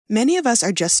Many of us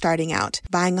are just starting out,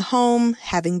 buying a home,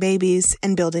 having babies,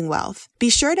 and building wealth. Be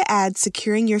sure to add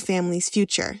securing your family's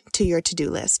future to your to-do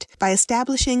list by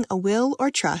establishing a will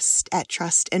or trust at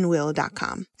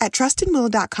trustandwill.com. At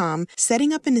trustandwill.com,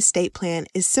 setting up an estate plan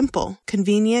is simple,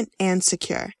 convenient, and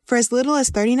secure. For as little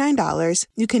as $39,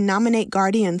 you can nominate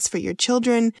guardians for your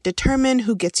children, determine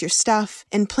who gets your stuff,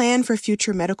 and plan for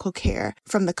future medical care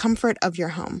from the comfort of your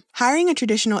home. Hiring a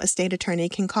traditional estate attorney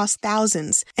can cost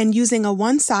thousands, and using a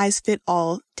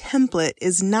one-size-fit-all template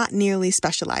is not nearly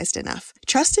specialized enough.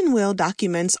 Trust and Will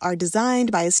documents are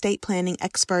designed by estate planning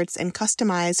experts and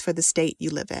customized for the state you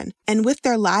live in. And with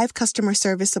their live customer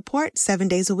service support 7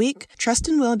 days a week,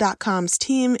 trustandwill.com's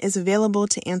team is available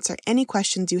to answer any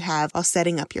questions you have while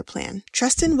setting up your plan.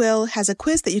 Trust and Will has a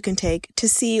quiz that you can take to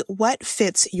see what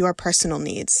fits your personal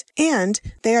needs. And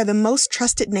they are the most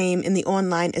trusted name in the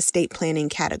online estate planning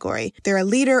category. They're a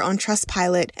leader on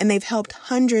Trustpilot, and they've helped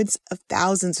hundreds of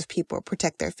thousands of people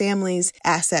protect their families,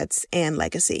 assets, and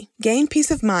legacy. Gain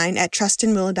peace of mind at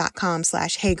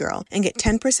trustandwill.com/heygirl and get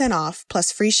 10% off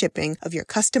plus free shipping of your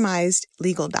customized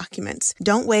legal documents.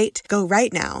 Don't wait. Go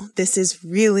right now. This is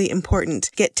really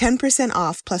important. Get 10%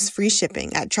 off plus free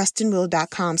shipping at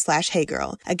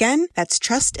trustandwill.com/heygirl. Again, that's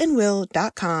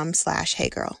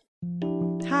trustandwill.com/heygirl.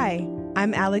 Hi,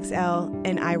 I'm Alex L.,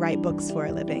 and I write books for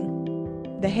a living.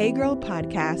 The Hey Girl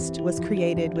podcast was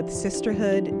created with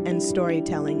sisterhood and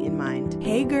storytelling in mind.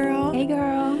 Hey girl. Hey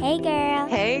girl. Hey girl.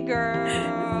 Hey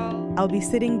girl. I'll be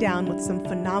sitting down with some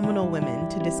phenomenal women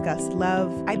to discuss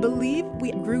love. I believe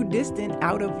we grew distant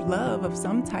out of love of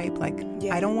some type, I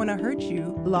don't want to hurt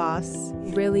you. Loss.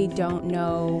 Really don't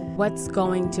know what's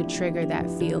going to trigger that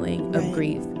feeling of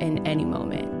grief in any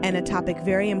moment. And a topic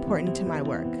very important to my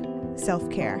work,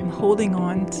 self-care. I'm holding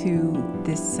on to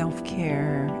this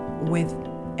self-care with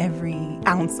every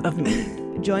ounce of me.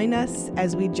 Join us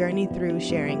as we journey through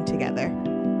sharing together.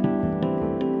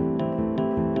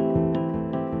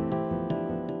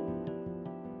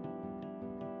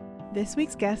 This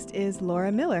week's guest is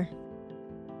Laura Miller.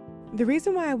 The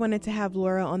reason why I wanted to have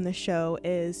Laura on the show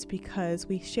is because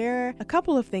we share a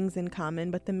couple of things in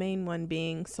common, but the main one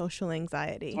being social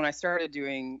anxiety. When I started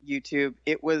doing YouTube,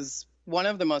 it was one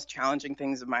of the most challenging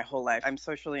things of my whole life. I'm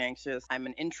socially anxious. I'm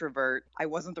an introvert. I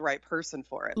wasn't the right person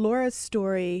for it. Laura's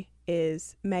story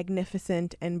is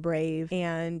magnificent and brave,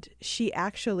 and she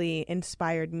actually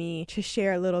inspired me to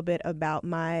share a little bit about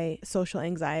my social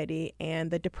anxiety and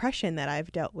the depression that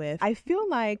I've dealt with. I feel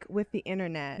like with the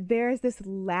internet, there's this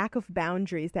lack of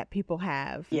boundaries that people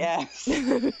have. Yes.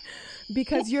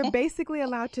 Because you're basically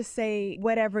allowed to say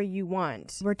whatever you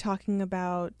want. We're talking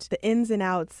about the ins and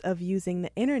outs of using the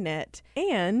internet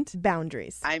and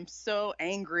boundaries. I'm so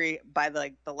angry by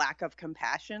the lack of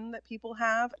compassion that people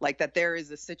have, like that there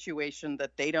is a situation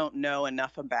that they don't know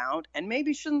enough about and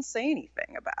maybe shouldn't say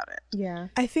anything about it. Yeah.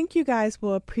 I think you guys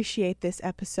will appreciate this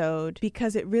episode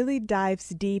because it really dives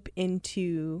deep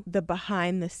into the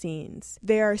behind the scenes.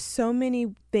 There are so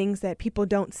many things that people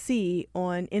don't see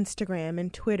on Instagram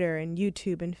and Twitter and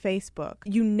YouTube and Facebook.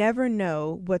 You never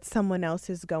know what someone else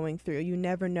is going through. You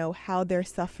never know how they're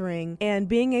suffering. And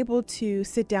being able to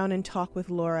sit down and talk with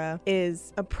Laura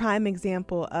is a prime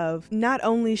example of not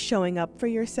only showing up for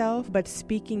yourself, but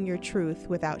speaking your truth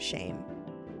without shame.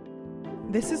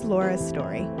 This is Laura's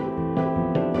story.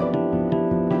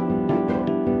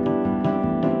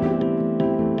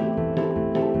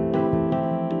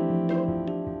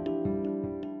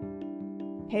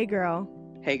 Hey girl.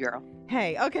 Hey girl.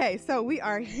 Hey, okay, so we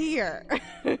are here.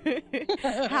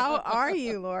 How are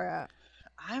you, Laura?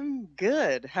 I'm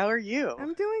good. How are you?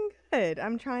 I'm doing good.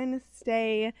 I'm trying to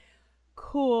stay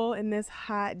cool in this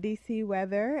hot DC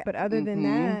weather, but other than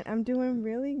that, I'm doing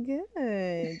really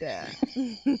good.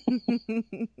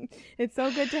 It's so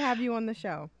good to have you on the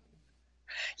show.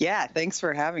 Yeah, thanks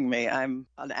for having me. I'm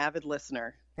an avid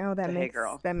listener. Oh, that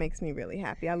makes me really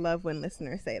happy. I love when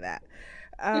listeners say that.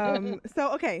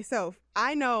 So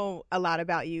I know a lot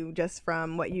about you just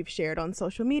from what you've shared on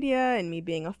social media and me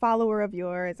being a follower of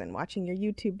yours and watching your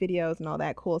YouTube videos and all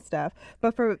that cool stuff.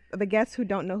 But for the guests who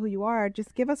don't know who you are,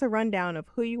 just give us a rundown of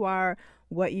who you are,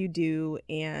 what you do,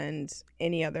 and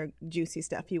any other juicy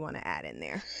stuff you want to add in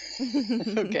there.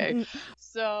 Okay.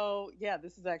 So, yeah,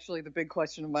 this is actually the big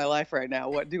question of my life right now.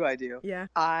 What do I do? Yeah.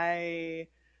 I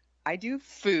do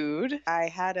food. I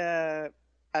had a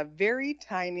very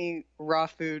tiny raw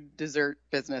food dessert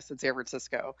business in San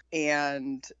Francisco.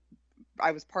 And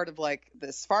I was part of like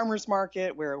this farmer's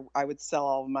market where I would sell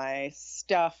all my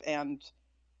stuff. And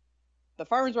the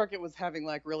farmer's market was having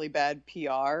like really bad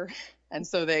PR. And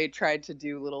so they tried to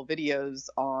do little videos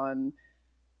on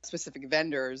specific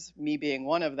vendors, me being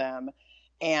one of them.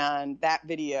 And that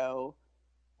video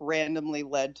randomly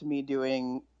led to me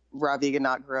doing Raw Vegan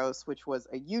Not Gross, which was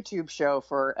a YouTube show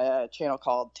for a channel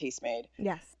called Tastemade.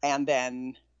 Yes. And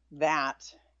then that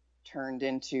turned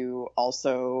into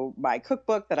also my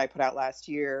cookbook that I put out last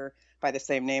year by the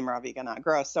same name, Raw Vegan Not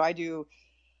Gross. So I do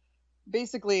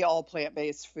basically all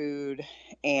plant-based food,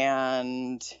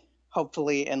 and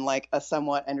hopefully in like a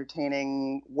somewhat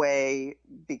entertaining way,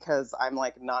 because I'm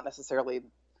like not necessarily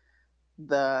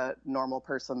the normal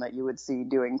person that you would see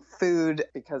doing food,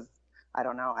 because I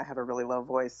don't know, I have a really low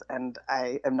voice and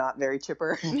I am not very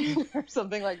chipper or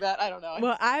something like that. I don't know.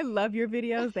 Well, I love your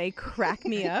videos. They crack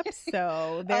me up.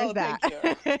 So there's that.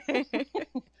 Thank you.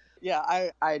 Yeah,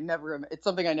 I never, it's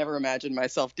something I never imagined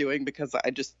myself doing because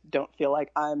I just don't feel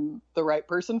like I'm the right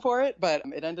person for it, but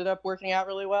it ended up working out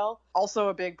really well. Also,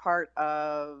 a big part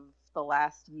of the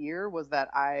last year was that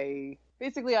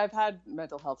I've had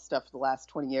mental health stuff for the last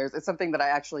 20 years. It's something that I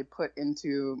actually put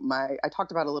into I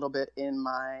talked about a little bit in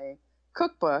my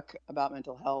cookbook about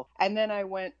mental health. And then I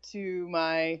went to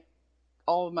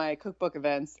all of my cookbook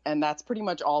events, and that's pretty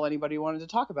much all anybody wanted to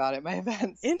talk about at my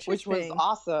events, which was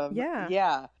awesome.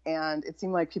 Yeah. And it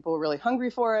seemed like people were really hungry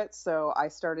for it. So I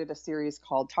started a series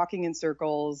called Talking in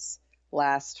Circles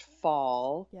last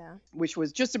fall, which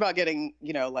was just about getting,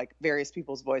 like various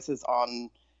people's voices on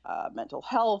mental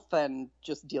health and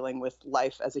just dealing with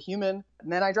life as a human.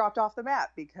 And then I dropped off the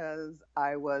mat because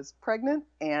I was pregnant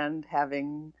and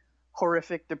having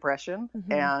horrific depression,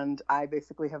 and I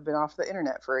basically have been off the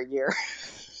internet for a year.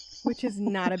 Which is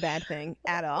not a bad thing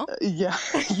at all. Yeah.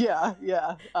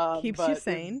 Keeps you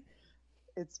sane.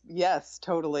 It's yes,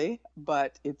 totally.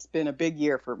 But it's been a big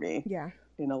year for me. Yeah.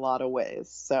 In a lot of ways.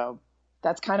 So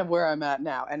that's kind of where I'm at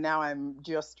now. And now I'm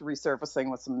just resurfacing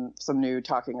with some new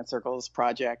Talking in Circles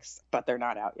projects, but they're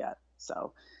not out yet.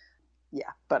 So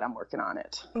yeah, but I'm working on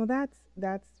it. Well,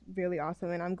 that's really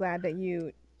awesome. And I'm glad that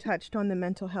you touched on the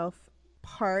mental health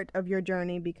part of your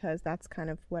journey, because that's kind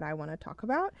of what I want to talk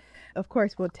about. Of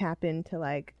course, we'll tap into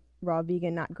like Raw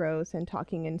Vegan Not Gross and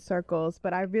Talking in Circles,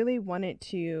 but I really wanted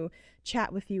to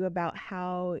chat with you about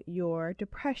how your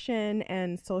depression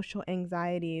and social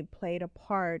anxiety played a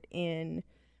part in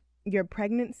your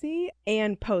pregnancy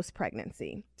and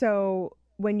post-pregnancy. So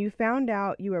when you found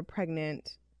out you were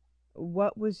pregnant,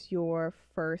 what was your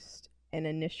first and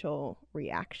initial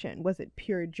reaction? Was it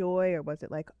pure joy, or was it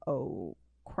like, oh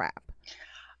crap?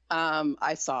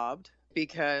 I sobbed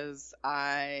because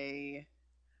I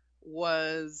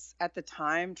was at the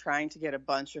time trying to get a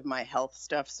bunch of my health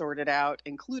stuff sorted out,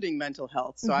 including mental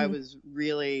health. So I was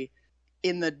really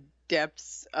in the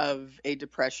depths of a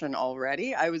depression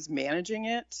already. I was managing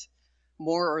it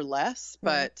more or less,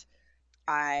 but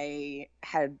I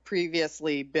had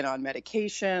previously been on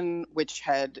medication, which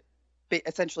had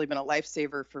essentially been a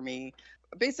lifesaver for me.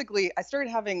 Basically, I started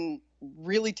having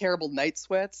really terrible night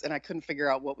sweats, and I couldn't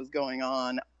figure out what was going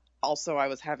on. Also, I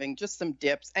was having just some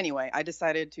dips. Anyway, I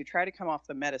decided to try to come off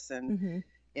the medicine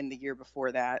in the year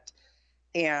before that.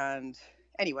 And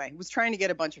anyway, was trying to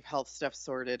get a bunch of health stuff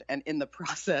sorted, and in the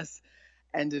process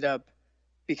ended up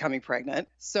becoming pregnant.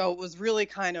 So it was really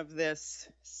kind of this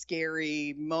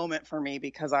scary moment for me,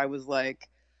 because I was like,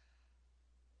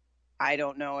 I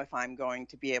don't know if I'm going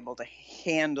to be able to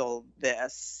handle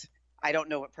this. I don't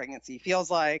know what pregnancy feels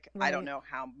like. Right. I don't know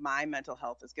how my mental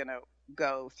health is going to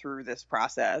go through this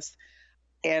process.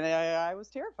 And I was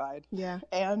terrified. Yeah.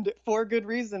 And for good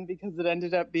reason, because it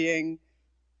ended up being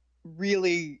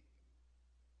really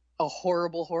a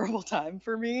horrible, horrible time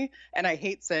for me. And I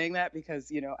hate saying that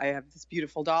because, I have this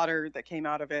beautiful daughter that came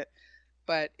out of it.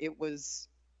 But it was,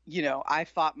 I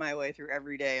fought my way through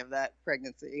every day of that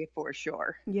pregnancy for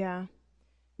sure. Yeah.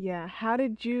 Yeah. How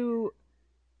did you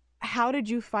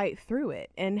fight through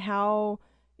it? And how,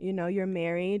 you're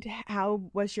married. How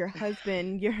was your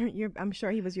husband? I'm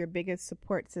sure he was your biggest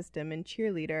support system and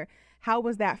cheerleader. How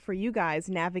was that for you guys,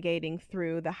 navigating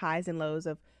through the highs and lows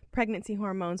of pregnancy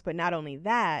hormones, but not only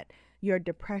that, your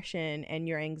depression and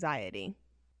your anxiety?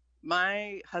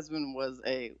 My husband was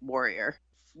a warrior.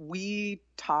 We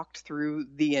talked through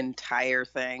the entire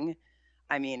thing.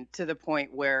 I mean, to the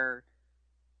point where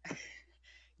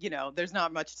there's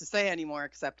not much to say anymore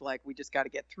except like, we just got to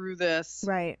get through this.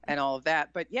 Right. And all of that.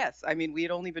 But yes, I mean, we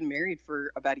had only been married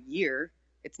for about a year.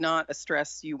 It's not a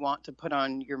stress you want to put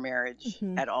on your marriage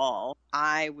at all.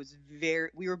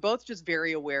 We were both just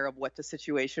very aware of what the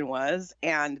situation was,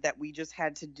 and that we just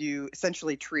had to do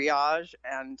essentially triage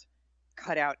and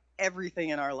cut out everything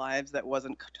in our lives that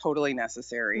wasn't totally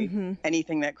necessary.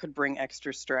 Anything that could bring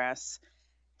extra stress,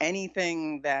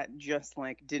 anything that just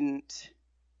like didn't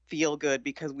feel good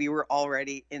because we were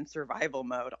already in survival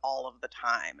mode all of the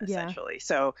time, essentially.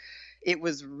 So it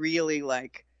was really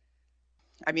like,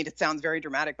 I mean, it sounds very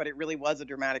dramatic, but it really was a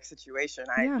dramatic situation.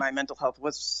 My mental health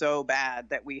was so bad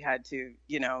that we had to,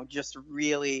 just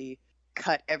really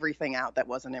cut everything out that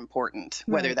wasn't important,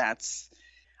 whether that's,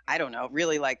 I don't know,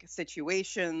 really like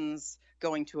situations,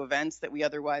 going to events that we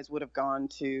otherwise would have gone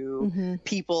to,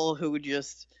 people who would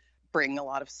just bring a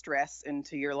lot of stress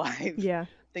into your life. Yeah.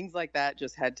 Things like that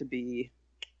just had to be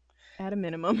at a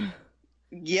minimum.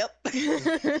 Yep.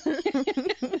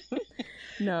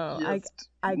 No,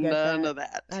 I get none that. of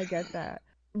that. I get that.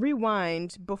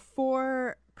 Rewind,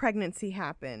 before pregnancy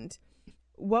happened,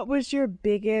 what was your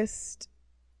biggest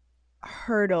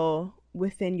hurdle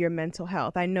within your mental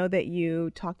health? I know that you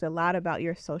talked a lot about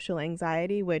your social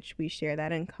anxiety, which we share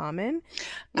that in common.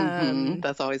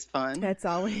 That's always fun. That's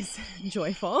always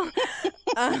joyful.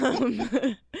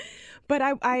 But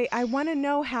I want to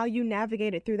know how you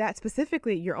navigated through that.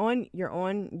 Specifically, you're on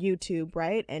YouTube,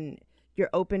 right? And you're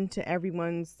open to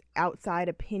everyone's outside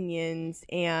opinions,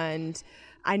 and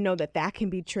I know that can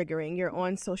be triggering. You're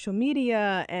on social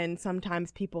media, and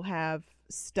sometimes people have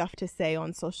stuff to say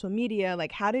on social media.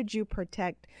 Like, how did you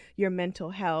protect your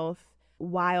mental health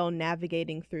while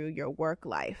navigating through your work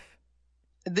life?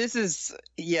 This is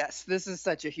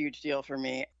such a huge deal for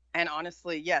me. And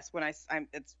honestly, yes, when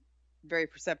it's very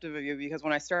perceptive of you, because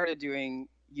when I started doing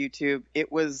YouTube, it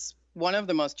was one of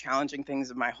the most challenging things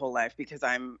of my whole life, because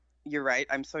you're right,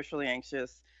 I'm socially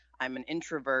anxious. I'm an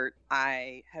introvert.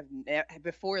 I have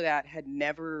before that had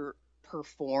never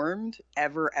performed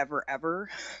ever.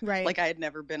 Right. Like, I had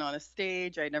never been on a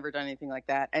stage. I had never done anything like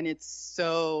that. And it's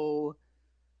so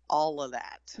all of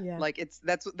that. Yeah. Like,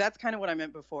 that's kind of what I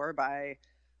meant before by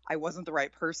I wasn't the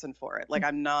right person for it. Like,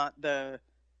 I'm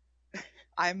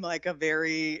like a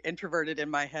very introverted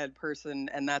in my head person,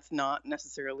 and that's not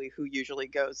necessarily who usually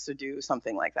goes to do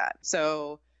something like that.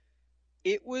 So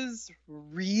it was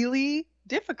really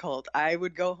difficult. I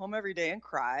would go home every day and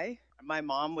cry. My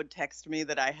mom would text me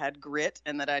that I had grit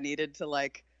and that I needed to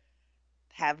like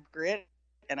have grit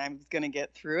and I was going to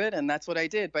get through it. And that's what I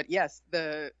did. But yes,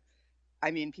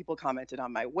 people commented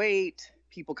on my weight,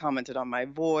 people commented on my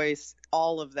voice,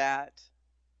 all of that.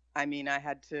 I mean, I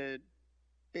had to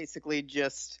basically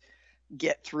just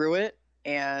get through it.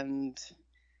 And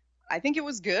I think it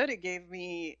was good. It made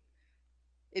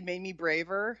me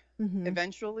braver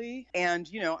eventually. And,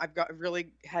 I've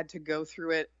really had to go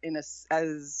through it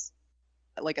as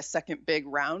like a second big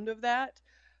round of that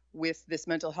with this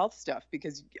mental health stuff,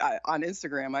 because on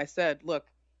Instagram, I said, look,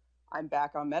 I'm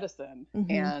back on medicine.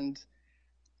 And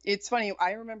it's funny.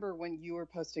 I remember when you were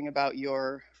posting about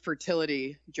your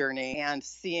fertility journey and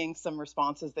seeing some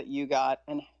responses that you got,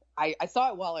 and I saw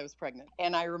it while I was pregnant.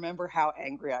 And I remember how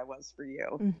angry I was for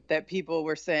you, that people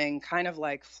were saying kind of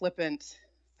like flippant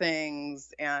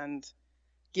things and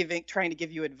trying to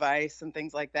give you advice and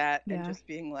things like that. And just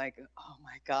being like, oh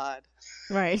my God.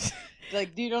 Right.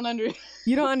 Like, you don't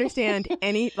understand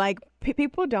any, like,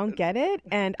 people don't get it.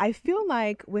 And I feel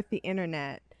like with the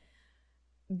internet,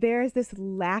 there's this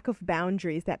lack of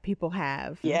boundaries that people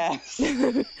have. Yes.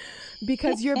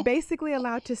 Because you're basically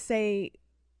allowed to say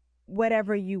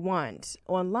whatever you want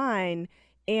online.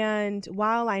 And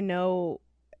while I know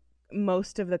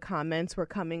most of the comments were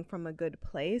coming from a good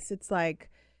place, it's like,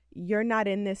 you're not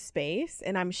in this space,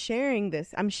 and I'm sharing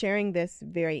this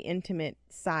very intimate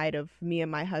side of me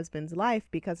and my husband's life,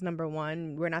 because number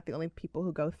one, we're not the only people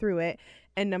who go through it,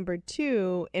 and number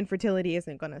two, infertility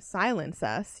isn't going to silence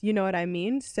us. You know what I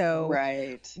mean? So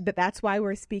right. That's why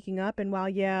we're speaking up. And while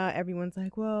everyone's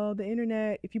like, well, the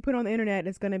internet, if you put on the internet,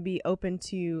 it's going to be open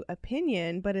to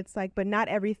opinion, but it's like, but not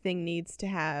everything needs to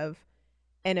have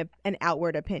an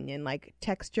outward opinion. Like,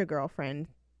 text your girlfriend,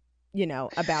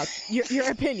 about your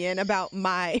opinion about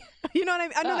my, you know what I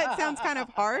mean? I know that sounds kind of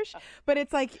harsh, but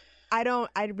it's like, I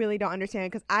really don't understand,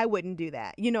 because I wouldn't do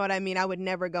that. You know what I mean? I would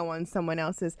never go on someone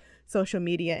else's social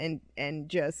media and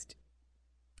just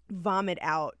vomit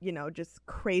out, just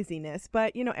craziness.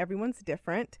 But, everyone's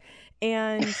different.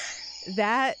 And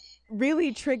that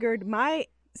really triggered my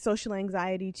social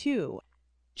anxiety too.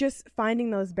 Just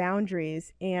finding those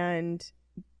boundaries and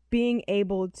being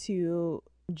able to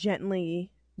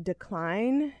gently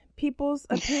decline people's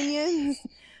opinions,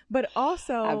 but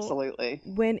also absolutely,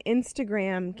 when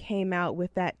Instagram came out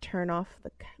with that turn off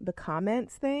the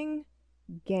comments thing,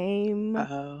 game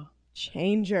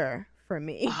changer for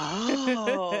me.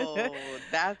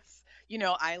 That's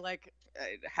I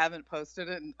haven't posted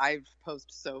it, and I've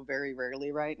posted so very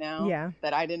rarely right now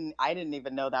that I didn't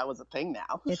even know that was a thing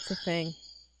now. It's a thing.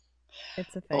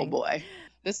 Oh boy.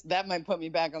 that might put me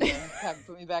back on the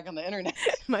internet.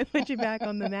 Might put you back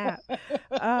on the map.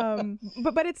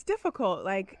 But it's difficult,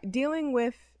 like dealing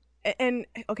with. And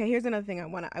okay, here's another thing I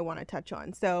want to touch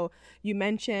on. So you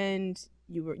mentioned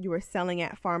you were selling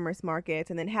at farmers markets,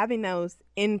 and then having those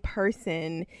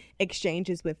in-person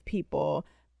exchanges with people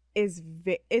it's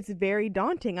very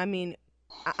daunting. I mean,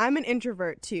 I'm an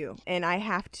introvert too, and I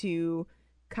have to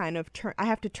turn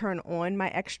on my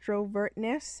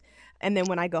extrovertness, and then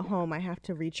when I go home I have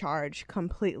to recharge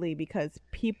completely, because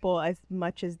people, as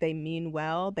much as they mean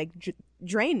well, they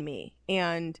drain me,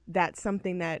 and that's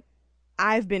something that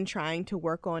I've been trying to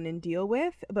work on and deal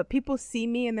with. But people see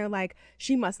me and they're like,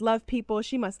 she must love people,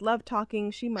 she must love talking,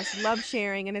 she must love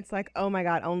sharing, and it's like, oh my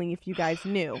God, only if you guys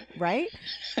knew, right?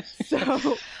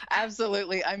 So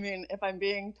absolutely. I mean, if I'm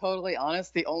being totally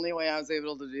honest, the only way I was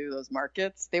able to do those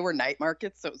markets, they were night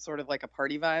markets, so it was sort of like a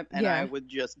party vibe, and I would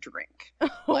just drink.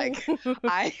 Like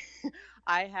I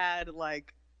had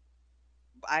like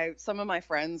some of my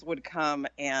friends would come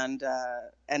and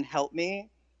help me,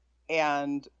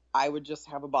 and I would just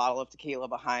have a bottle of tequila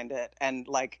behind it, and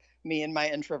like me and my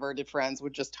introverted friends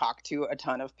would just talk to a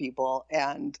ton of people,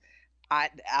 and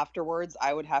afterwards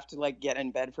I would have to like get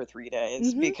in bed for 3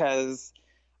 days because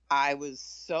I was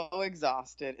so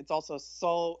exhausted. It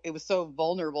was so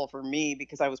vulnerable for me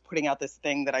because I was putting out this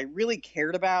thing that I really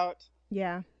cared about.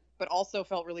 Yeah. But also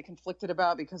felt really conflicted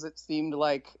about, because it seemed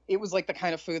like it was like the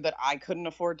kind of food that I couldn't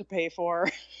afford to pay for.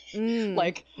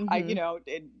 Like I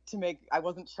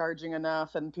wasn't charging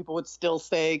enough, and people would still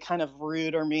say kind of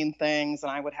rude or mean things,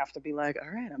 and I would have to be like, all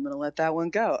right, I'm going to let that one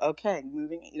go. Okay,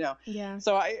 moving, Yeah.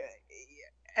 So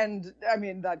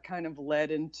that kind of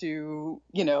led into,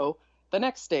 the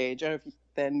next stage of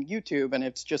then YouTube, and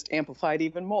it's just amplified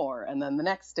even more. And then the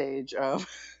next stage of,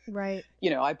 right.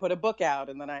 I put a book out,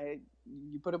 and then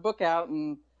you put a book out,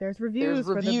 and there's reviews.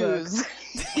 For the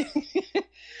book.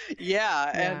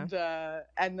 Yeah.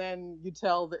 And then you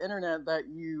tell the internet that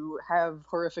you have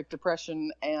horrific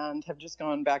depression and have just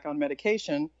gone back on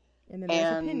medication, and then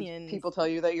there's opinions. People tell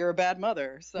you that you're a bad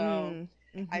mother. So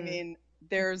I mean,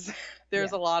 there's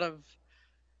a lot of,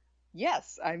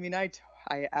 yes, I mean, I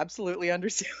absolutely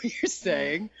understand what you're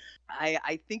saying.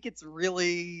 I think it's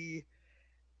really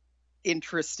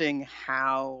interesting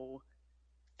how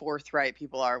forthright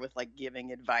people are with like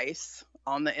giving advice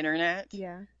on the internet.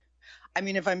 Yeah. I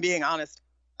mean, if I'm being honest,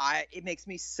 it makes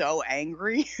me so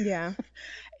angry. Yeah.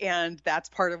 And that's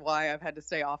part of why I've had to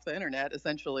stay off the internet,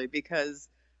 essentially, because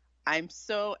I'm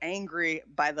so angry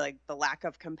by the lack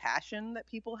of compassion that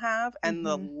people have, and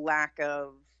the lack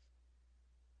of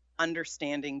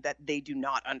understanding that they do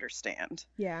not understand.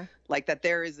 Yeah. Like that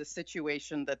there is a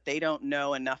situation that they don't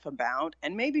know enough about,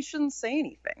 and maybe shouldn't say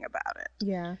anything about it.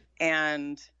 Yeah.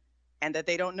 And that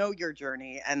they don't know your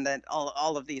journey, and that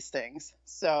all of these things.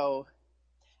 So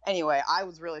anyway, I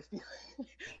was really feeling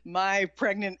my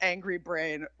pregnant, angry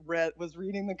brain was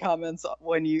reading the comments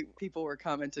when people were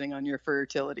commenting on your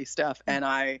fertility stuff, and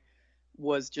I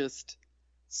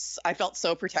felt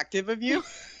so protective of you.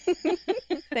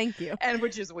 Thank you. And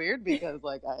which is weird because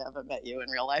like I haven't met you in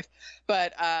real life,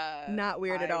 but not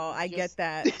weird at all. I get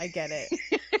that. I get it.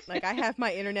 Like I have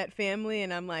my internet family,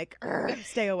 and I'm like,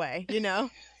 stay away, So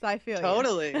I feel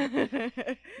totally.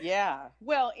 Yeah.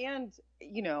 Well, and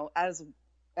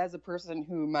as a person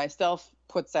who myself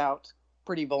puts out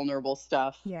pretty vulnerable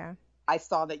stuff. Yeah. I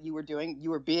saw that you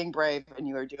were being brave, and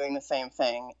you were doing the same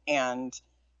thing, and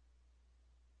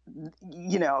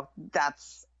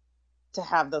that's, to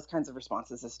have those kinds of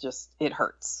responses is just, it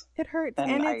hurts. It hurts.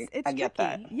 And it's tricky. Get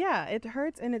that. Yeah, it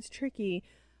hurts and it's tricky.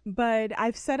 But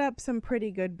I've set up some pretty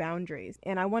good boundaries,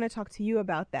 and I want to talk to you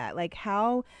about that. Like,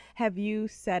 how have you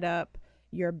set up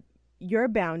your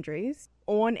boundaries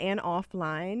on and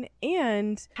offline,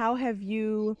 and how have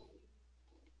you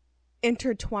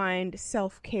intertwined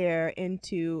self-care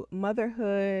into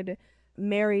motherhood,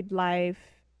 married life,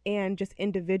 and just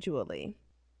individually?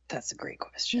 That's a great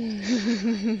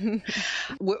question.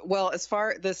 Well, as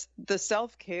far as the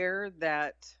self-care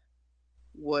that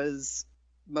was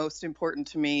most important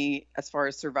to me as far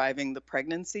as surviving the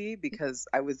pregnancy, because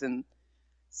I was in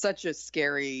such a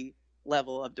scary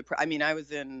level of depression. I mean,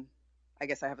 I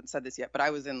guess I haven't said this yet, but I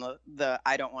was in the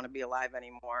I don't want to be alive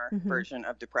anymore version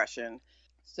of depression.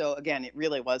 So again, it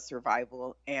really was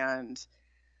survival. And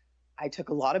I took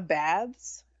a lot of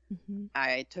baths.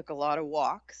 I took a lot of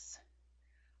walks.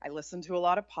 I listened to a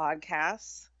lot of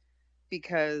podcasts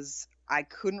because I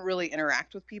couldn't really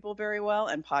interact with people very well,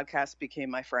 and podcasts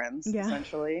became my friends,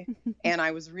 essentially. And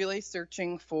I was really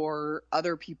searching for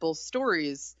other people's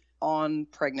stories on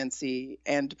pregnancy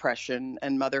and depression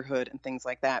and motherhood and things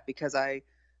like that, because I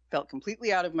felt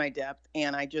completely out of my depth,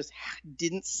 and I just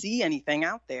didn't see anything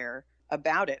out there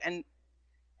about it. And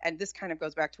this kind of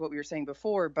goes back to what we were saying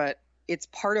before, but it's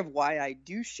part of why I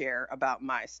do share about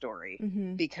my story,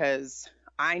 because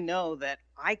I know that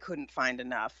I couldn't find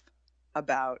enough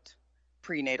about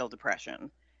prenatal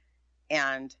depression.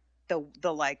 And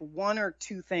the like one or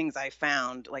two things I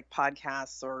found, like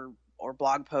podcasts or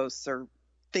blog posts or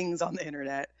things on the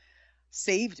internet,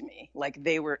 saved me. Like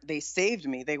they saved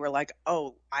me. They were like,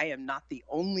 oh, I am not the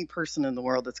only person in the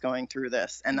world that's going through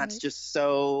this. And that's just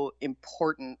so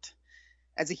important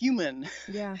as a human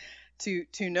to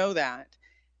know that.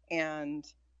 And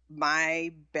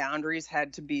my boundaries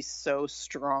had to be so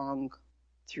strong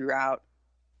throughout,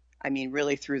 I mean,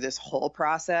 really through this whole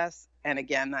process. And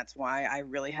again, that's why I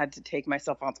really had to take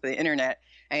myself off the internet.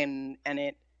 And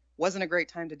it wasn't a great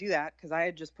time to do that, because I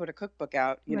had just put a cookbook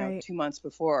out, you know, 2 months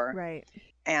before. Right.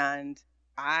 And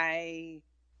I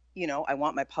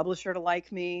want my publisher to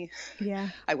like me. Yeah.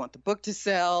 I want the book to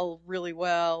sell really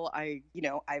well. I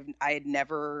had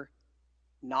never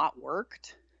not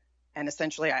worked, and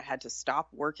essentially I had to stop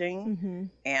working.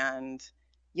 And,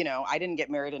 I didn't get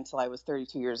married until I was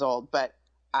 32 years old, but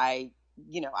I'd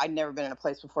never been in a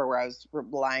place before where I was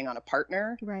relying on a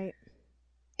partner. Right.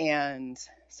 And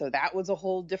so that was a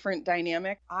whole different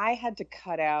dynamic. I had to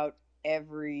cut out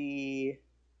everything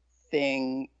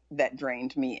that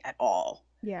drained me at all.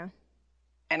 Yeah.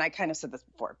 And I kind of said this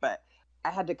before, but I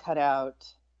had to cut out,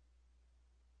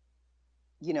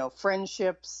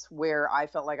 friendships where I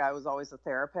felt like I was always a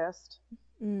therapist.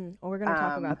 Well, we're going to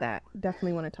talk about that.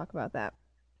 Definitely want to talk about that.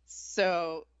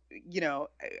 So,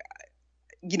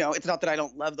 it's not that I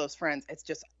don't love those friends. It's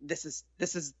just, this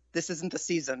isn't the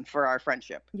season for our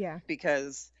friendship. Yeah.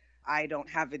 Because I don't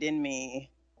have it in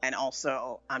me. And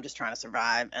also I'm just trying to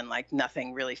survive, and like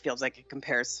nothing really feels like it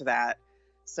compares to that.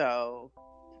 So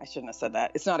I shouldn't have said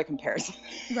that. It's not a comparison.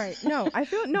 Right. No, I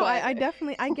feel, no, but, I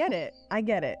definitely, I get it. I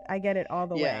get it all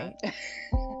the way.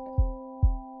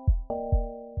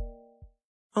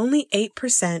 Only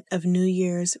 8% of New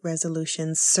Year's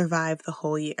resolutions survive the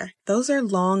whole year. Those are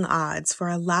long odds for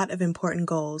a lot of important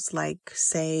goals like,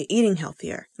 say, eating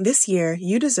healthier. This year,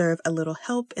 you deserve a little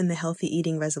help in the healthy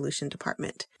eating resolution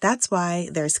department. That's why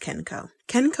there's Kenco.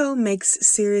 Kenco makes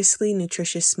seriously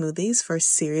nutritious smoothies for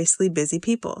seriously busy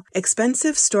people.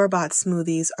 Expensive store-bought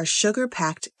smoothies are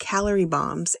sugar-packed calorie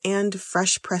bombs, and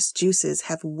fresh-pressed juices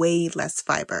have way less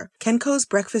fiber. Kenco's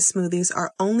breakfast smoothies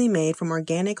are only made from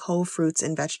organic whole fruits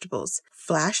and vegetables,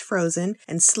 flash frozen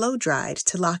and slow-dried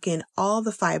to lock in all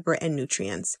the fiber and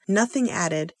nutrients. Nothing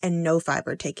added and no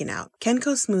fiber taken out.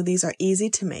 Kenco smoothies are easy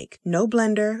to make. No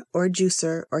blender or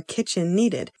juicer or kitchen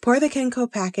needed. Pour the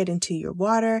Kenco packet into your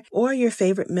water or your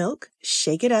favorite milk,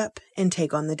 shake it up, and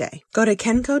take on the day. Go to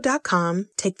kenco.com,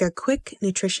 take their quick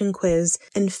nutrition quiz,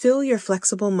 and fill your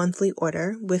flexible monthly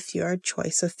order with your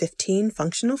choice of 15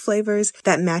 functional flavors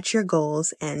that match your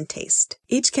goals and taste.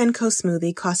 Each Kenco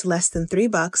smoothie costs less than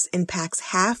 $3 and packs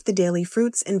half the daily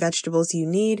fruits and vegetables you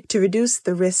need to reduce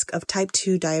the risk of type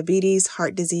 2 diabetes,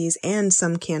 heart disease, and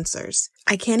some cancers.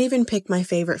 I can't even pick my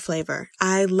favorite flavor.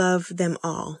 I love them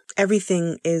all.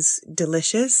 Everything is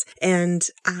delicious, and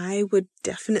I would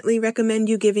definitely recommend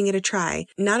you giving it a try.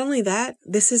 Not only that,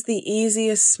 this is the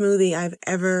easiest smoothie I've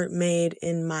ever made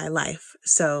in my life,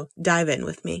 so dive in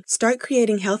with me. Start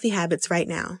creating healthy habits right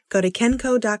now. Go to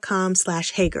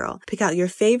kenco.com/heygirl. Pick out your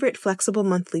favorite flexible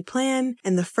monthly plan,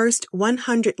 and the first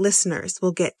 100 listeners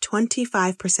will get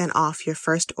 25% off your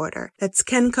first order. That's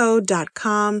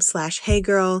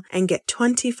kenco.com/heygirl and get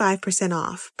 25%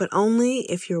 off, but only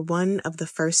if you're one of the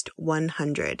first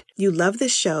 100. You love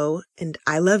this show, and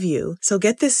I love you, so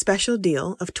get this special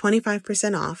deal of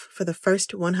 25% off for the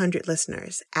first 100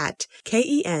 listeners at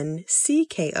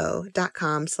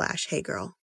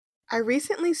kenco.com/heygirl. I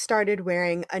recently started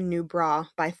wearing a new bra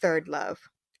by Third Love,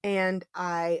 and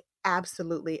I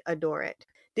absolutely adore it.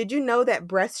 Did you know that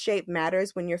breast shape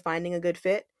matters when you're finding a good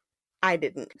fit? I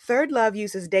didn't. Third Love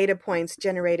uses data points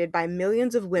generated by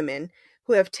millions of women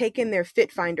who have taken their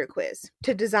Fit Finder quiz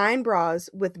to design bras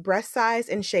with breast size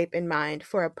and shape in mind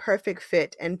for a perfect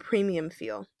fit and premium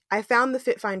feel. I found the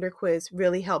Fit Finder quiz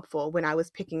really helpful when I was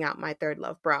picking out my Third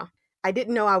Love bra. I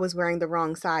didn't know I was wearing the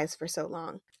wrong size for so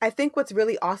long. I think what's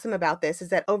really awesome about this is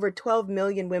that over 12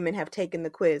 million women have taken the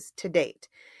quiz to date,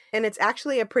 and it's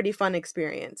actually a pretty fun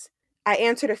experience. I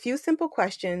answered a few simple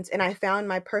questions, and I found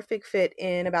my perfect fit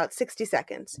in about 60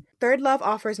 seconds. Third Love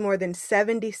offers more than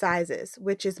 70 sizes,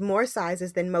 which is more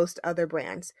sizes than most other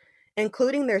brands,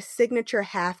 including their signature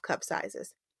half cup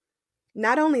sizes.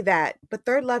 Not only that, but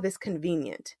Third Love is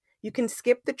convenient. You can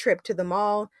skip the trip to the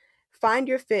mall, Find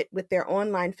your fit with their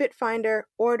online fit finder,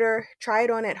 order, try it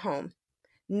on at home.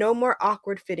 No more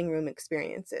awkward fitting room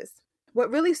experiences. What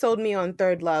really sold me on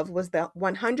Third Love was the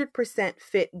 100%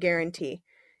 fit guarantee.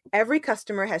 Every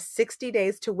customer has 60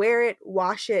 days to wear it,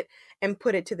 wash it, and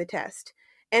put it to the test.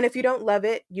 And if you don't love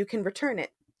it, you can return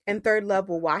it. And Third Love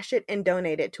will wash it and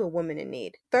donate it to a woman in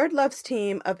need. Third Love's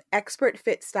team of expert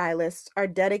fit stylists are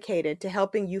dedicated to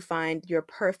helping you find your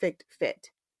perfect fit.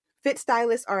 Fit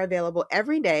stylists are available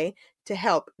every day to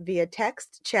help via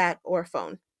text, chat, or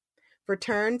phone.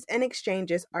 Returns and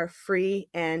exchanges are free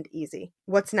and easy.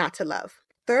 What's not to love?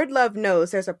 Third Love knows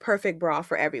there's a perfect bra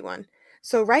for everyone.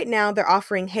 So right now they're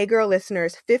offering Hey Girl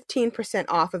listeners 15%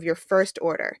 off of your first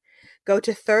order. Go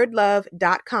to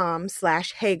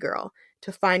thirdlove.com/heygirl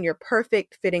to find your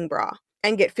perfect fitting bra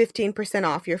and get 15%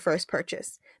 off your first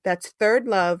purchase. That's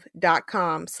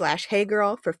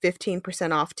thirdlove.com/heygirl for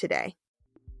 15% off today.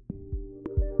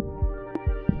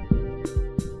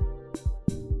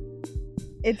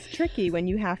 It's tricky when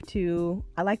you have to,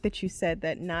 I like that you said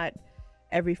that not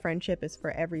every friendship is for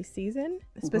every season,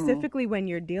 specifically when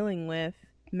you're dealing with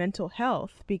mental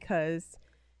health, because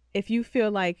if you feel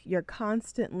like you're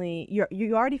constantly,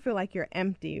 you already feel like you're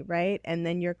empty, right? And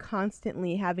then you're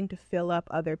constantly having to fill up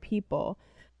other people.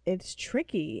 It's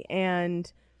tricky,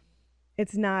 and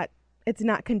it's not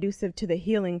conducive to the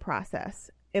healing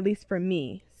process, at least for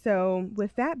me. So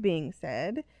with that being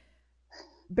said,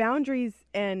 boundaries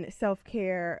and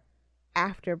self-care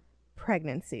after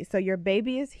pregnancy. So your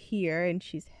baby is here and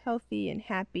she's healthy and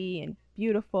happy and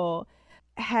beautiful.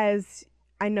 I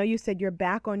know you said you're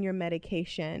back on your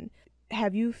medication.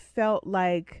 Have you felt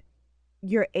like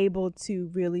you're able to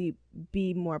really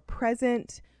be more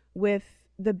present with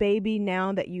the baby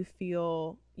now that you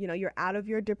feel, you're out of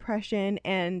your depression?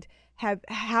 And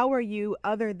how are you,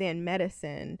 other than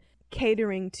medicine,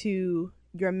 catering to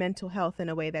your mental health in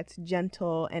a way that's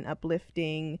gentle and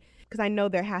uplifting? Because I know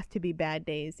there has to be bad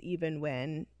days even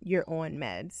when you're on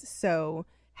meds. So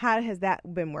how has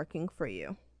that been working for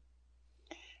you?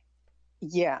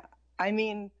 Yeah, I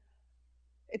mean,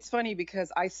 it's funny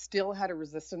because I still had a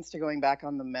resistance to going back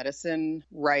on the medicine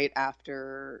right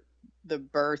after the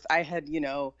birth. I had,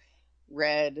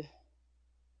 read,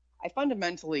 I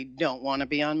fundamentally don't want to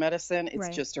be on medicine. It's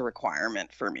Right. just a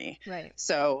requirement for me. Right.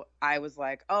 So I was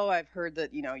like, oh, I've heard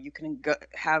that, you can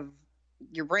have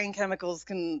your brain chemicals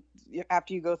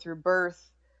after you go through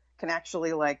birth, can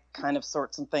actually like kind of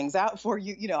sort some things out for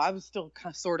you. I was still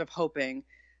kind of sort of hoping,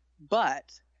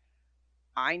 but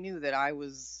I knew that I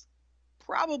was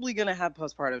probably going to have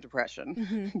postpartum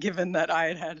depression, given that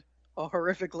I had a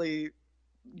horrifically,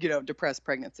 depressed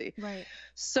pregnancy. Right.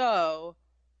 So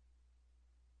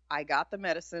I got the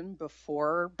medicine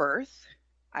before birth.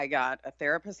 I got a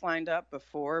therapist lined up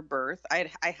before birth. I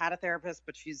had a therapist,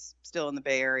 but she's still in the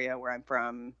Bay Area where I'm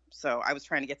from. So I was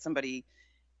trying to get somebody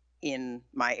in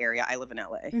my area. I live in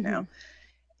LA now.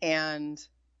 And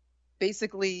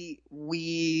basically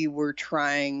we were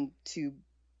trying to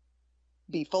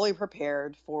be fully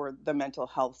prepared for the mental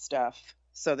health stuff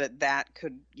so that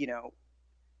could,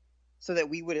 so that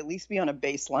we would at least be on a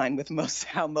baseline with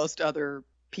how most other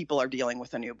people are dealing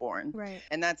with a newborn. Right.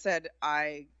 And that said,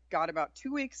 I got about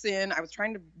 2 weeks in. I was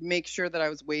trying to make sure that I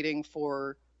was waiting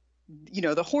for,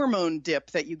 the hormone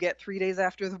dip that you get 3 days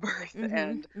after the birth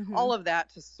and all of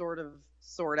that to sort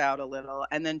out a little.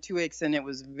 And then 2 weeks in, it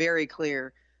was very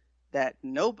clear that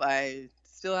nope, I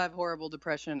still have horrible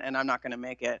depression and I'm not going to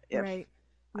make it if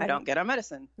I don't get on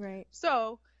medicine. Right.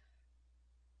 So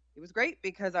it was great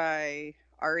because I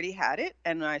already had it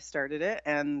and I started it,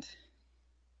 and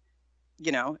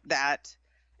that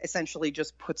essentially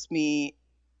just puts me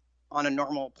on a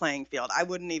normal playing field. I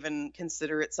wouldn't even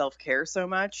consider it self-care so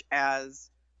much as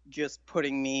just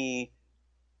putting me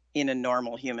in a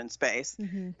normal human space.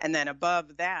 And then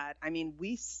above that, I mean,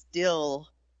 we still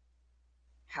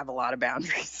have a lot of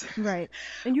boundaries. Right.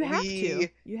 And you have to.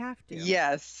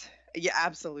 Yes. Yeah,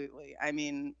 absolutely. I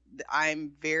mean,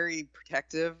 I'm very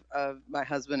protective of my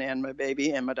husband and my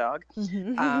baby and my dog.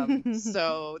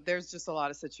 So there's just a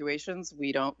lot of situations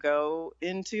we don't go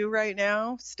into right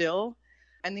now still.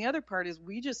 And the other part is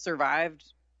we just survived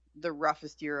the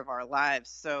roughest year of our lives.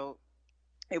 So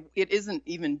it isn't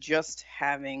even just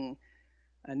having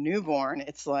a newborn.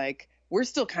 It's like we're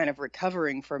still kind of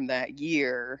recovering from that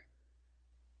year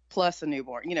plus a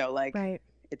newborn, Right.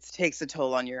 It takes a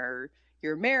toll on your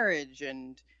marriage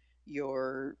and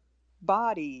your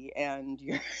body and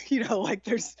your,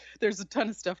 there's a ton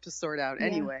of stuff to sort out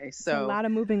anyway. So it's a lot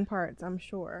of moving parts, I'm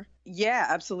sure. Yeah,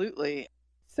 absolutely.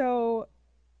 So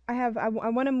I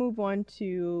want to move on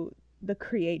to the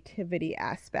creativity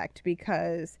aspect,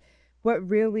 because what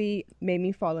really made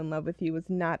me fall in love with you was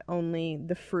not only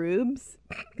the frubes,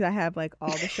 because I have like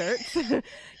all the shirts,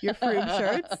 your frube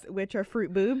shirts, which are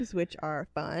fruit boobs, which are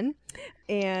fun,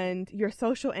 and your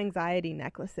social anxiety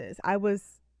necklaces.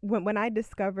 When I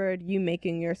discovered you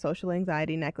making your social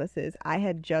anxiety necklaces, I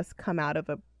had just come out of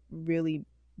a really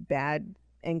bad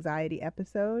anxiety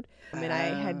episode. And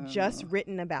I had just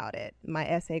written about it, my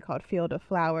essay called Field of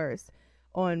Flowers,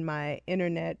 on my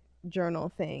internet journal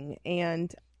thing.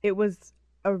 And it was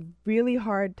a really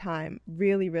hard time,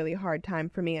 really, really hard time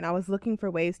for me. And I was looking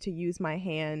for ways to use my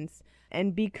hands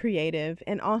and be creative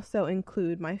and also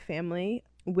include my family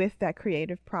with that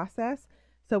creative process.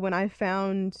 So when I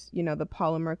found, the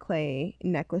polymer clay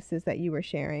necklaces that you were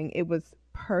sharing, it was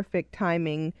perfect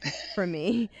timing for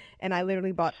me. And I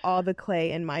literally bought all the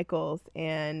clay in Michael's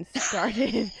and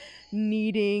started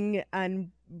kneading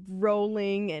and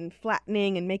rolling and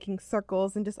flattening and making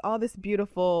circles and just all this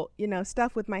beautiful,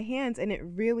 stuff with my hands. And it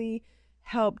really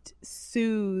helped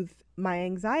soothe my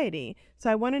anxiety.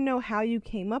 So I want to know how you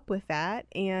came up with that,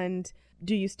 and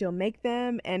do you still make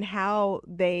them, and how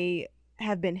they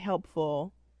have been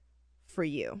helpful for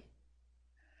you?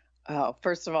 Oh,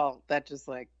 first of all, that just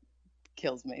like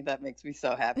kills me. That makes me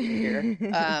so happy to hear.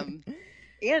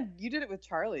 And you did it with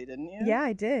Charlie, didn't you? Yeah,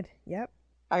 I did. Yep.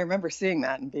 I remember seeing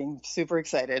that and being super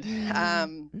excited.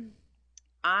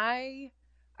 I've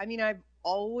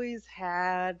always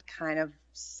had kind of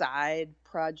side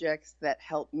projects that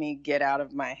help me get out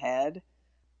of my head.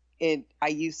 I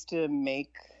used to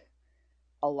make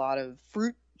a lot of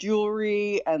fruit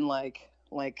jewelry and like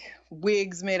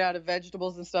wigs made out of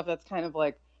vegetables and stuff. That's kind of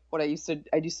like what I used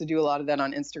to do a lot of that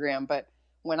on Instagram. But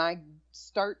when I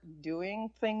start doing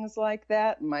things like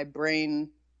that, my brain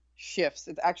shifts.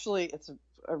 It's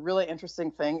a really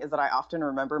interesting thing is that I often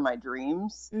remember my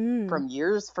dreams from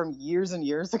years and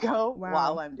years ago. Wow.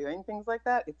 While I'm doing things like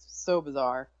that. It's so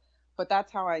bizarre. But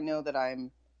that's how I know that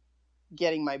I'm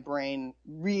getting my brain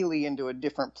really into a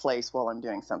different place while I'm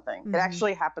doing something. It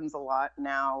actually happens a lot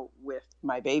now with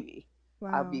my baby.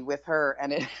 Wow. I'll be with her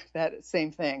and that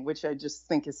same thing, which I just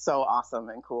think is so awesome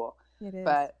and cool. It is.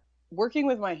 But working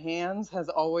with my hands has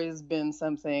always been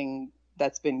something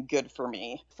that's been good for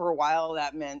me. For a while,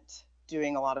 that meant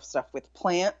doing a lot of stuff with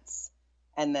plants.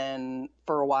 And then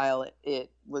for a while, it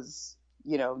was,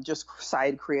 just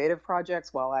side creative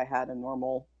projects while I had a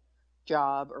normal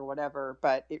job or whatever.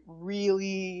 But it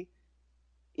really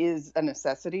is a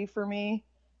necessity for me.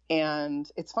 And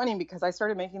it's funny because I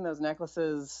started making those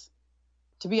necklaces.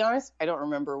 To be honest, I don't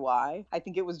remember why. I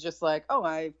think it was just like, oh,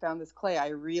 I found this clay. I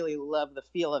really love the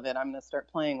feel of it. I'm going to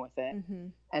start playing with it.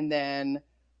 And then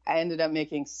I ended up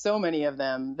making so many of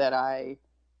them that I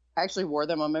actually wore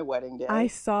them on my wedding day. I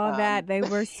saw that. They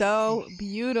were so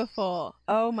beautiful.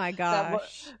 Oh my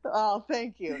gosh. Oh,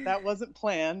 thank you. That wasn't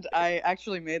planned. I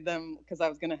actually made them because I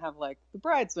was going to have like the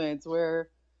bridesmaids wear.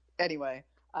 Anyway,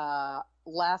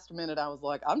 last minute I was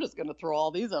like, I'm just going to throw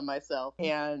all these on myself.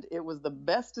 And it was the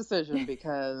best decision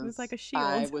because it was like a shield.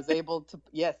 I was able to,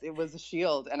 yes, it was a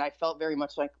shield. And I felt very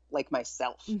much like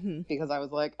myself because I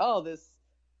was like, oh, this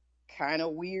kind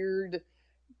of weird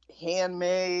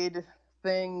handmade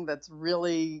thing that's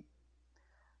really,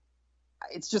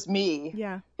 it's just me,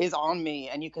 is on me,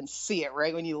 and you can see it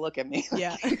right when you look at me.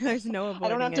 Yeah, there's no avoiding I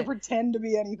don't have to it. pretend to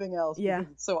be anything else. Yeah,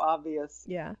 it's so obvious.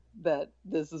 Yeah, that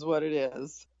this is what it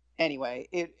is. Anyway,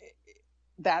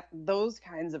 those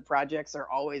kinds of projects are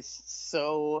always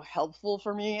so helpful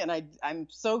for me, and I'm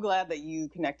so glad that you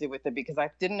connected with it because I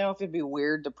didn't know if it'd be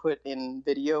weird to put in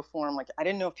video form. Like I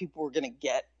didn't know if people were gonna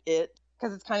get it.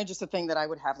 Because it's kind of just a thing that I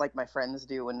would have like my friends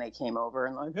do when they came over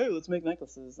and like, hey, let's make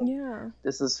necklaces. And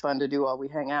this is fun to do while we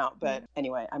hang out. But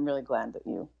anyway, I'm really glad that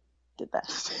you did that.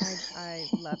 I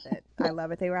love it. I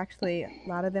love it. They were actually, a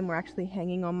lot of them were actually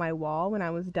hanging on my wall when I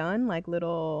was done, like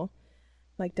little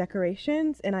like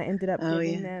decorations. And I ended up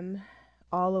giving them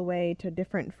all away to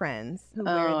different friends who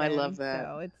wear them. I love that.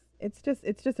 So it's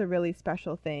just a really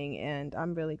special thing. And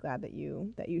I'm really glad that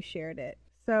you shared it.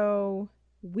 So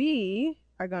we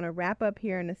are going to wrap up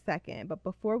here in a second, but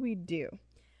before we do,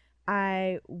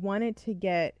 I wanted to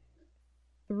get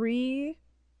 3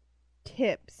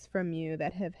 tips from you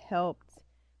that have helped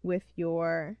with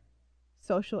your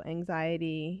social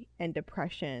anxiety and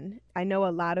depression. I know a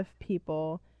lot of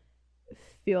people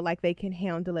feel like they can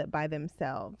handle it by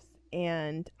themselves,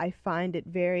 and I find it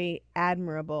very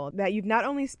admirable that you've not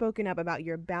only spoken up about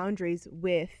your boundaries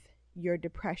with your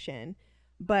depression,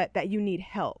 but that you need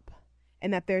help.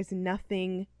 And that there's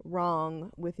nothing wrong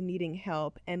with needing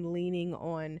help and leaning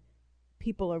on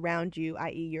people around you,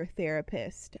 i.e. your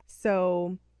therapist.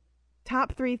 So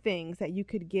top 3 things that you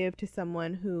could give to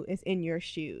someone who is in your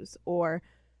shoes or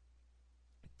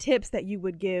tips that you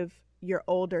would give your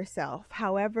older self,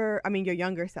 your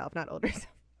younger self, not older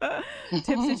self. Tips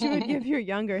that you would give your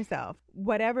younger self.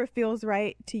 Whatever feels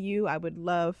right to you, I would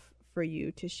love for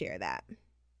you to share that.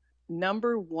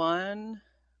 Number one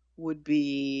would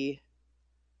be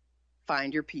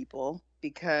find your people,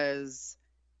 because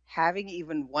having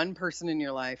even one person in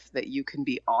your life that you can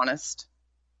be honest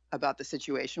about the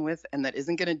situation with, and that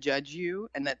isn't going to judge you,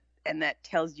 and that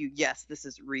tells you, yes, this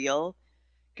is real,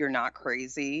 you're not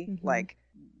crazy. Mm-hmm. Like,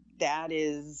 that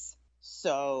is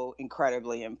so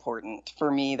incredibly important.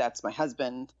 For me, that's my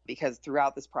husband, because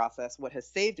throughout this process, what has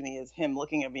saved me is him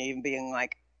looking at me and being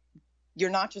like, you're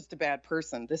not just a bad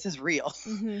person. This is real.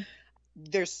 Mm-hmm.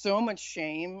 There's so much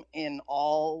shame in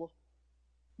all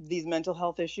these mental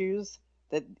health issues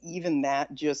that even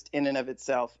that just in and of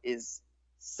itself is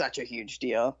such a huge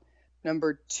deal.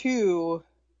 Number two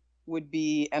would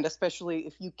be, and especially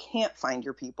if you can't find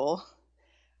your people,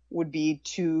 would be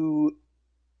to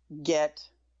get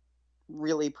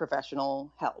really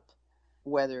professional help,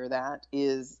 whether that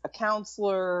is a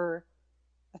counselor,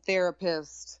 a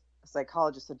therapist, a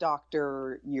psychologist, a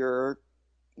doctor,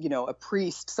 a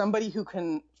priest, somebody who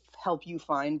can help you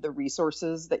find the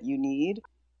resources that you need,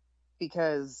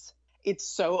 because it's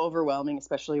so overwhelming,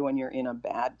 especially when you're in a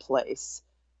bad place,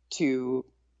 to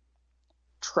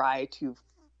try to,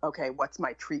 okay, what's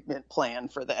my treatment plan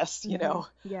for this?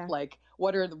 Yeah. Like,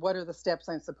 what are the steps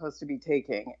I'm supposed to be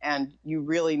taking? And you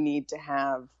really need to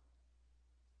have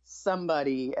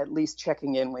somebody at least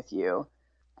checking in with you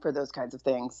for those kinds of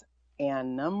things.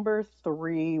 And number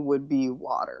three would be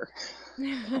water.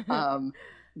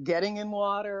 Getting in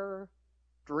water,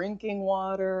 drinking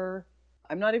water.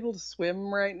 I'm not able to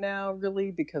swim right now,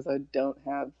 really, because I don't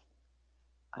have,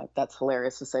 that's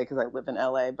hilarious to say because I live in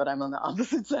LA, but I'm on the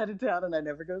opposite side of town and I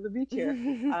never go to the beach here.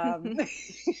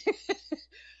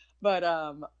 But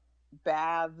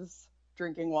baths,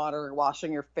 drinking water,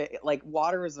 washing your face, like,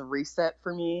 water is a reset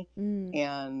for me.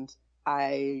 And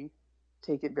I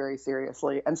take it very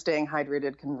seriously. And staying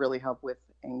hydrated can really help with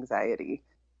anxiety.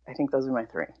 I think those are my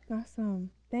three. Awesome.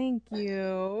 Thank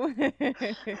you.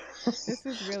 This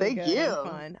was really good and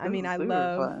fun. I mean, I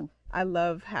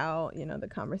love how, the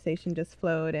conversation just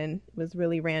flowed and was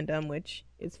really random, which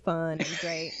is fun and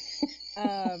great.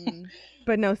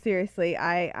 But no, seriously,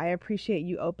 I appreciate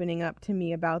you opening up to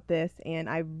me about this. And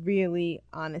I really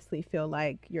honestly feel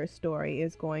like your story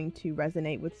is going to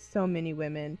resonate with so many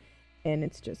women. And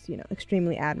it's just,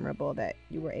 extremely admirable that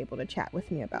you were able to chat with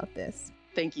me about this.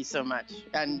 Thank you so much.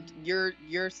 And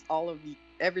all of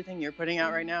everything you're putting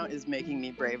out right now is making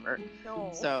me braver.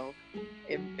 So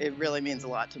it really means a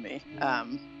lot to me.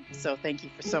 So thank you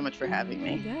so much for having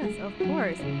me. Yes, of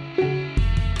course.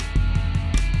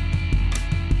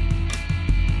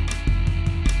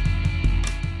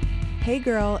 Hey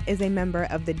Girl is a member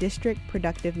of the District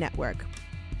Productive Network.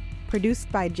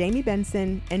 Produced by Jamie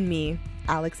Benson and me,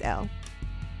 Alex L.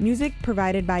 Music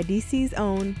provided by DC's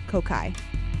own Kokai.